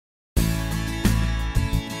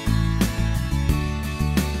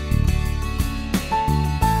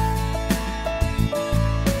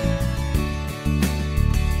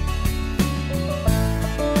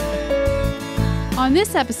On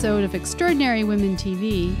this episode of Extraordinary Women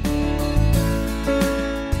TV...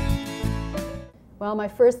 Well, my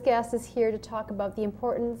first guest is here to talk about the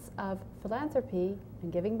importance of philanthropy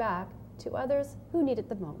and giving back to others who need it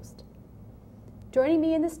the most. Joining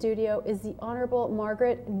me in the studio is the Honourable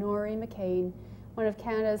Margaret Norrie McCain, one of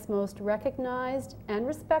Canada's most recognized and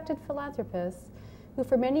respected philanthropists, who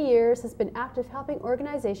for many years has been active helping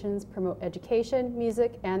organizations promote education,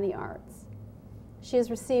 music, and the arts. She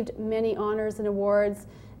has received many honors and awards,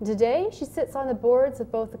 and today she sits on the boards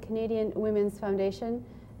of both the Canadian Women's Foundation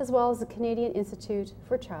as well as the Canadian Institute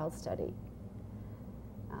for Child Study.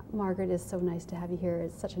 Margaret, it's so nice to have you here.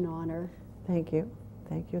 It's such an honor. Thank you.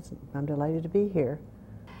 Thank you. I'm delighted to be here.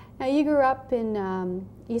 Now, you grew up in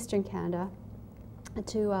Eastern Canada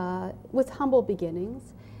with humble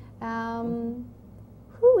beginnings.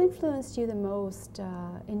 Who influenced you the most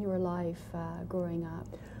in your life growing up?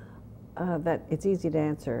 It's easy to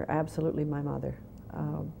answer. Absolutely my mother.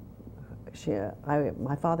 My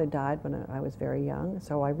father died when I was very young,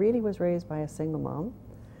 so I really was raised by a single mom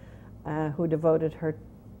who devoted her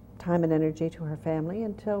time and energy to her family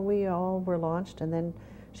until we all were launched, and then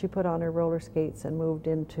she put on her roller skates and moved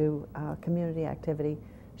into community activity.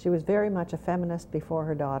 She was very much a feminist before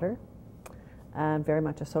her daughter and very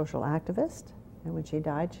much a social activist, and when she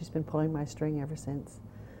died she's been pulling my string ever since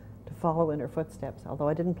to follow in her footsteps, although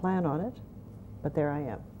I didn't plan on it, but there I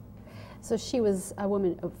am. So she was a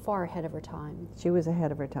woman far ahead of her time. She was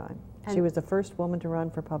ahead of her time. And she was the first woman to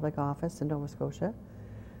run for public office in Nova Scotia.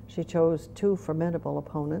 She chose two formidable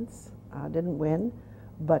opponents, didn't win,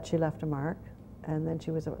 but she left a mark. And then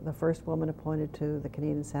she was the first woman appointed to the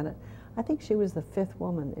Canadian Senate. I think she was the 5th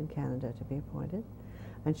woman in Canada to be appointed.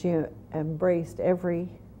 And she embraced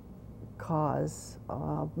every cause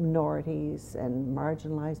of minorities and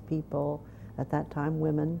marginalized people, at that time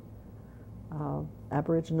women,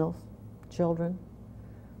 Aboriginals, children.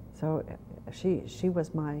 So she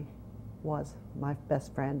was my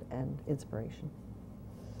best friend and inspiration.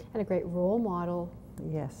 And a great role model.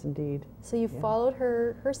 Yes, indeed. So you followed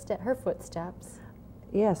her footsteps.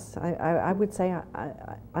 Yes, I would say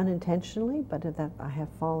unintentionally, but that I have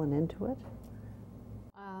fallen into it.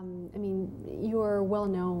 I mean, you're well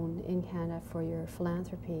known in Canada for your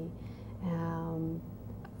philanthropy.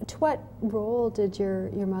 To what role did your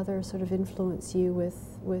mother sort of influence you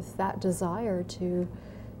with that desire to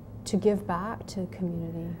give back to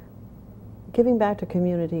community? Giving back to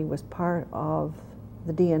community was part of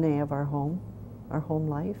the DNA of our home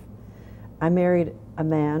life. I married a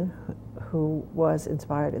man who was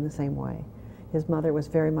inspired in the same way. His mother was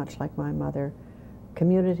very much like my mother.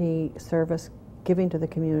 Community service, giving to the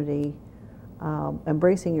community,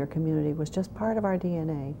 embracing your community was just part of our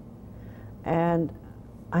DNA. And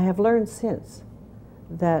I have learned since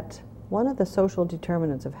that one of the social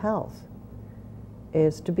determinants of health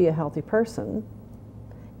is to be a healthy person.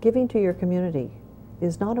 Giving to your community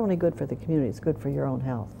is not only good for the community, it's good for your own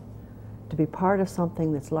health. To be part of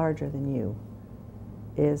something that's larger than you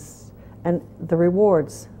is, and the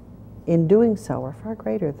rewards in doing so are far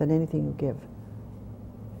greater than anything you give.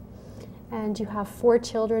 And you have 4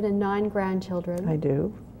 children and 9 grandchildren. I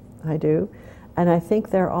do. And I think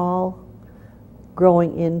they're all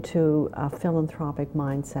growing into a philanthropic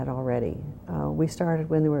mindset already. We started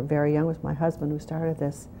when they were very young with my husband, who started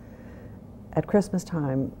this. At Christmas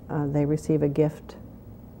time, they receive a gift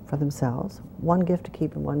for themselves, one gift to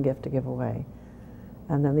keep and one gift to give away.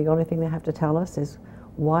 And then the only thing they have to tell us is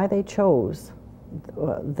why they chose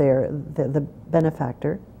the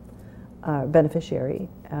beneficiary,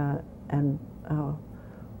 and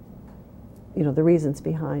the reasons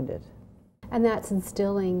behind it. And that's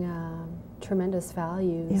instilling tremendous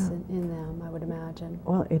values in them, I would imagine.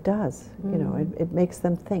 Well, it does. It makes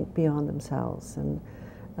them think beyond themselves, and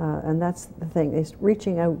that's the thing. Is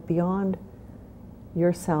reaching out beyond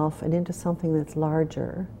yourself and into something that's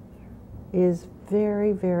larger is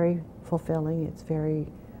very, very fulfilling. It's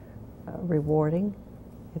very rewarding.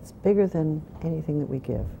 It's bigger than anything that we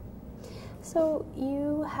give. So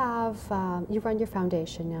you have, you run your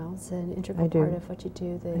foundation now. It's an integral part of what you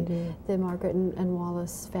do, the Margaret and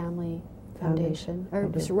Wallace Family Foundation, or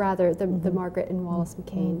rather the Margaret and Wallace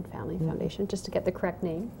McCain Family Foundation, just to get the correct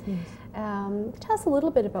name. Yes. Tell us a little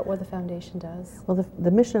bit about what the foundation does. Well,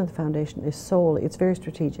 the mission of the foundation is solely, it's very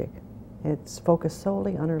strategic. It's focused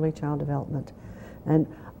solely on early child development. And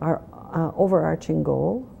our overarching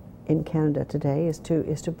goal in Canada today is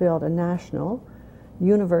to build a national,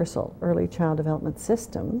 universal early child development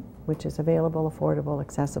system, which is available, affordable,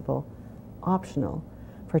 accessible, optional,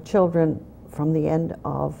 for children from the end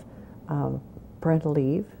of parental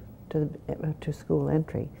leave to school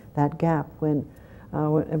entry. That gap when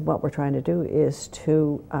And what we're trying to do is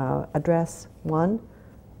to address, one,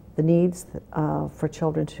 the needs for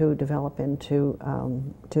children to develop into,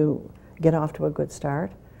 to get off to a good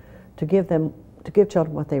start, to give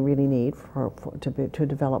children what they really need to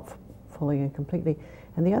develop fully and completely.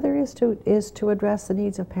 And the other is to address the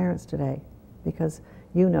needs of parents today, because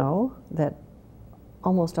you know that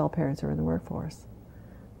almost all parents are in the workforce.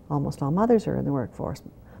 Almost all mothers are in the workforce.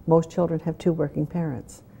 Most children have 2 working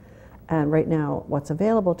parents. And right now, what's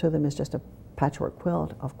available to them is just a patchwork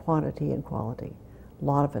quilt of quantity and quality. A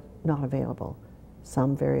lot of it not available,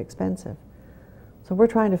 some very expensive. So we're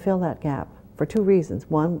trying to fill that gap for 2 reasons.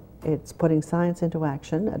 One, it's putting science into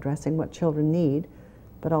action, addressing what children need,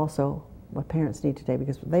 but also what parents need today,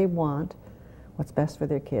 because they want what's best for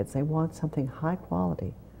their kids. They want something high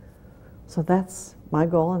quality. So that's my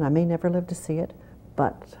goal, and I may never live to see it,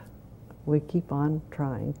 but we keep on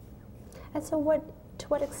trying. And so to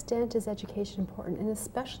what extent is education important, and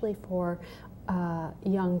especially for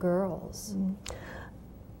young girls?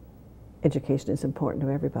 Education is important to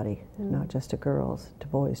everybody, not just to girls, to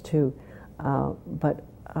boys too. But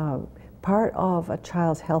part of a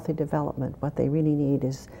child's healthy development, what they really need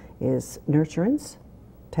is nurturance,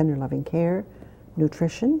 tender loving care,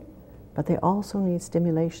 nutrition, but they also need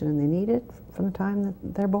stimulation, and they need it from the time that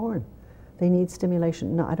they're born. They need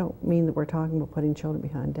stimulation. No, I don't mean that we're talking about putting children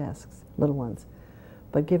behind desks, little ones,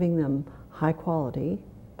 but giving them high quality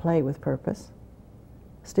play with purpose.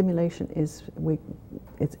 Stimulation is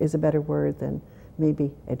a better word than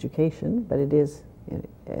maybe education, but it is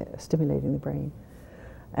stimulating the brain.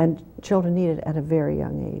 And children need it at a very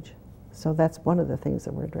young age. So that's one of the things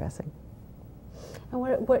that we're addressing.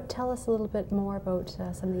 And tell us a little bit more about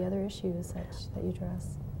some of the other issues that you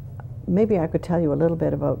address. Maybe I could tell you a little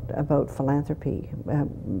bit about philanthropy,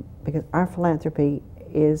 because our philanthropy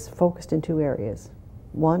is focused in 2 areas.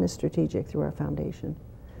 One is strategic through our foundation,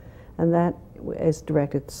 and that is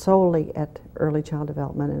directed solely at early child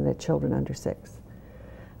development and at children under 6.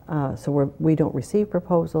 So we don't receive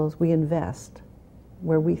proposals, we invest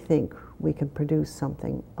where we think we can produce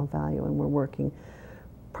something of value, and we're working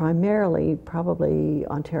primarily probably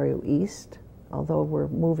Ontario East, although we're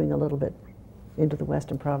moving a little bit into the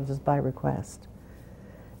Western provinces by request.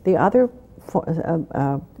 The other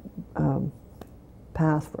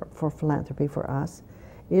path for philanthropy for us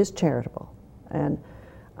is charitable. And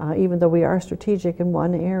even though we are strategic in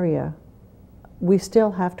one area, we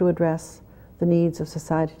still have to address the needs of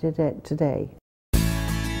society today.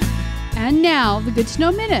 And now, the Good to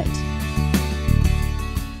Know Minute.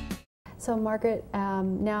 So Margaret,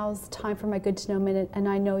 now's time for my Good to Know Minute, and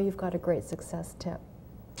I know you've got a great success tip.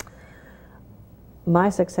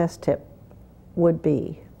 My success tip would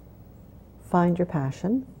be find your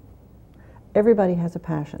passion. Everybody has a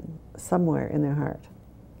passion somewhere in their heart.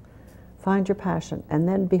 Find your passion, and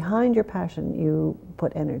then behind your passion you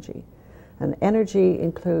put energy. And energy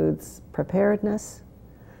includes preparedness,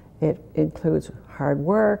 it includes hard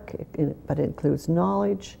work, but it includes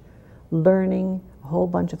knowledge, learning, a whole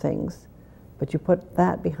bunch of things. But you put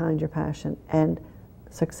that behind your passion, and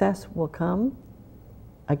success will come,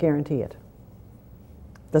 I guarantee it.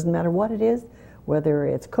 Doesn't matter what it is, whether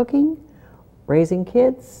it's cooking, raising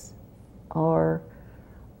kids, or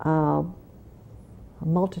a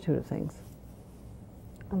multitude of things.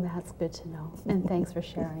 And that's good to know, and thanks for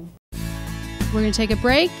sharing. We're going to take a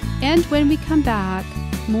break, and when we come back,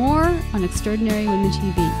 more on Extraordinary Women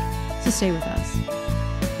TV. So stay with us.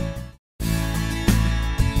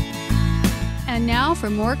 And now for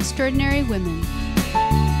more Extraordinary Women.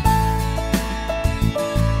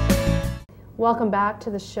 Welcome back to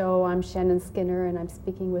the show. I'm Shannon Skinner, and I'm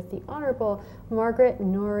speaking with the Honourable Margaret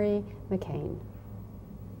Norrie McCain.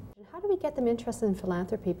 How do we get them interested in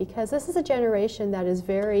philanthropy? Because this is a generation that is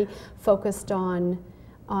very focused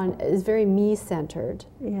is very me-centered.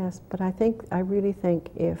 Yes, but I really think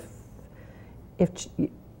if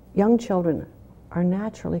young children are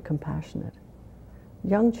naturally compassionate,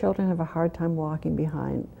 young children have a hard time walking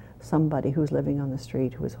behind somebody who's living on the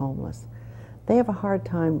street, who is homeless. They have a hard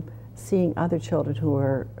time seeing other children who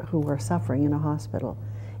are suffering in a hospital.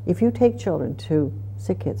 If you take children to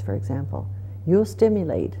sick kids, for example, you'll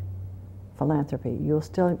stimulate philanthropy, you'll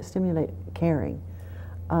still stimulate caring.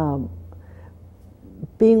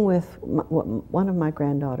 Being with one of my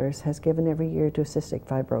granddaughters has given every year to cystic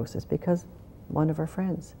fibrosis because one of her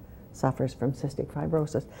friends suffers from cystic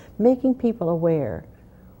fibrosis. Making people aware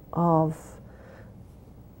of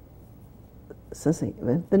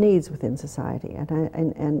the needs within society,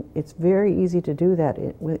 and it's very easy to do that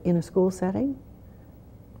in a school setting.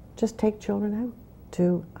 Just take children out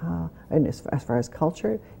to, and as far as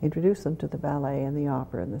culture, introduce them to the ballet and the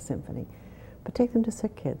opera and the symphony. but take them to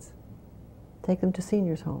sick kids. Take them to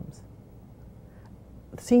seniors' homes.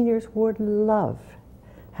 Seniors would love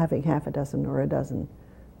having half a dozen or a dozen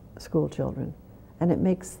school children, and it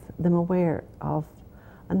makes them aware of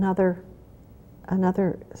another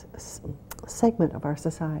segment of our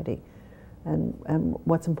society and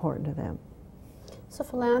what's important to them. So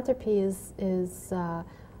philanthropy is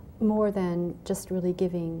more than just really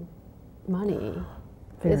giving money.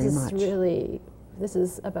 Very much. This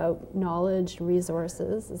is about knowledge,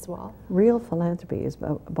 resources as well. Real philanthropy is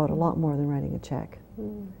about a lot more than writing a check.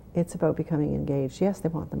 It's about becoming engaged. Yes, they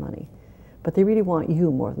want the money, but they really want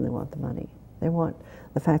you more than they want the money. They want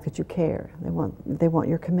the fact that you care. They want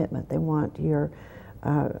your commitment. They want your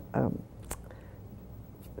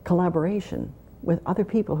collaboration with other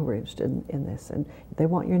people who are interested in this, and they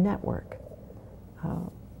want your network.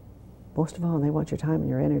 Most of all, they want your time and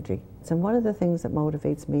your energy. And one of the things that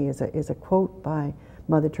motivates me is a quote by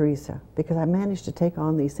Mother Teresa, because I managed to take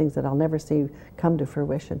on these things that I'll never see come to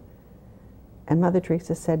fruition. And Mother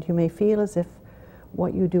Teresa said, "You may feel as if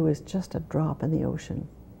what you do is just a drop in the ocean,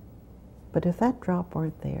 but if that drop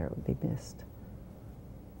weren't there, it would be missed."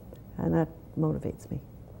 And that motivates me.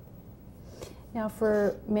 Now,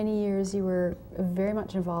 for many years, you were very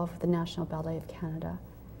much involved with the National Ballet of Canada.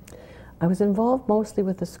 I was involved mostly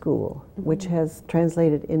with the school, which has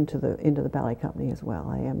translated into the ballet company as well.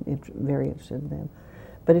 I am very interested in them.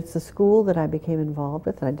 But it's the school that I became involved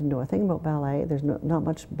with, and I didn't know a thing about ballet. There's not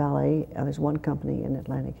much ballet. There's one company in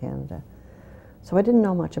Atlantic Canada. So I didn't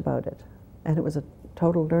know much about it. And it was a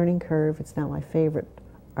total learning curve. It's now my favorite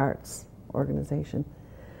arts organization.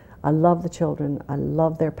 I love the children. I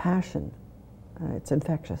love their passion. It's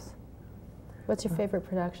infectious. What's your favorite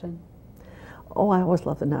production? Oh, I always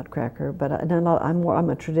love the Nutcracker, but I'm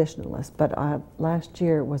a traditionalist. But last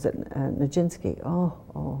year was at Nijinsky.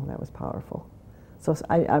 Oh, that was powerful. So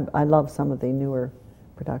I love some of the newer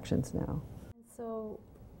productions now. So,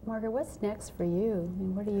 Margaret, what's next for you? I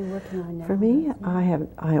mean, what are you working on now? For me,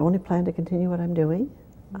 I only plan to continue what I'm doing.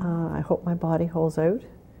 I hope my body holds out.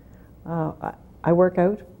 I work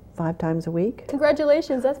out 5 times a week.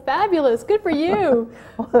 Congratulations, that's fabulous. Good for you.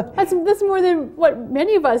 That's more than what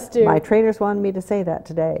many of us do. My trainers wanted me to say that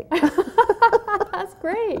today. That's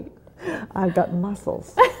great. I've got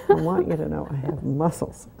muscles. I want you to know I have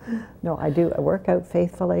muscles. No, I do. I work out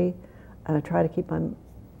faithfully, and I try to keep my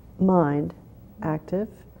mind active,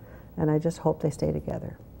 and I just hope they stay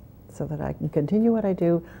together so that I can continue what I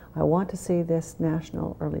do. I want to see this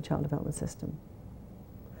national early child development system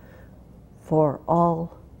for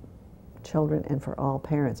all children and for all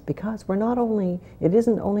parents, because it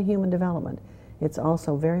isn't only human development, it's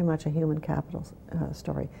also very much a human capital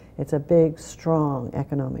story. It's a big, strong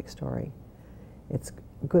economic story. It's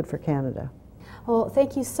good for Canada. Well,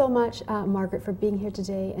 thank you so much, Margaret, for being here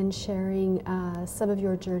today and sharing some of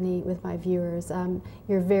your journey with my viewers.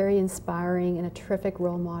 You're very inspiring and a terrific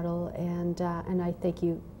role model, and I thank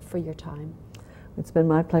you for your time. It's been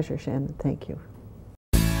my pleasure, Shannon. Thank you.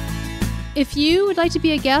 If you would like to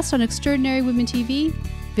be a guest on Extraordinary Women TV,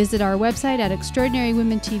 visit our website at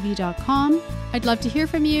extraordinarywomentv.com. I'd love to hear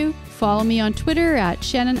from you. Follow me on Twitter at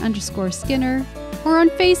Shannon_Skinner or on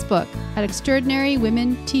Facebook at Extraordinary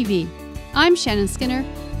Women TV. I'm Shannon Skinner.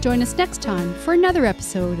 Join us next time for another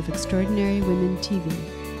episode of Extraordinary Women TV.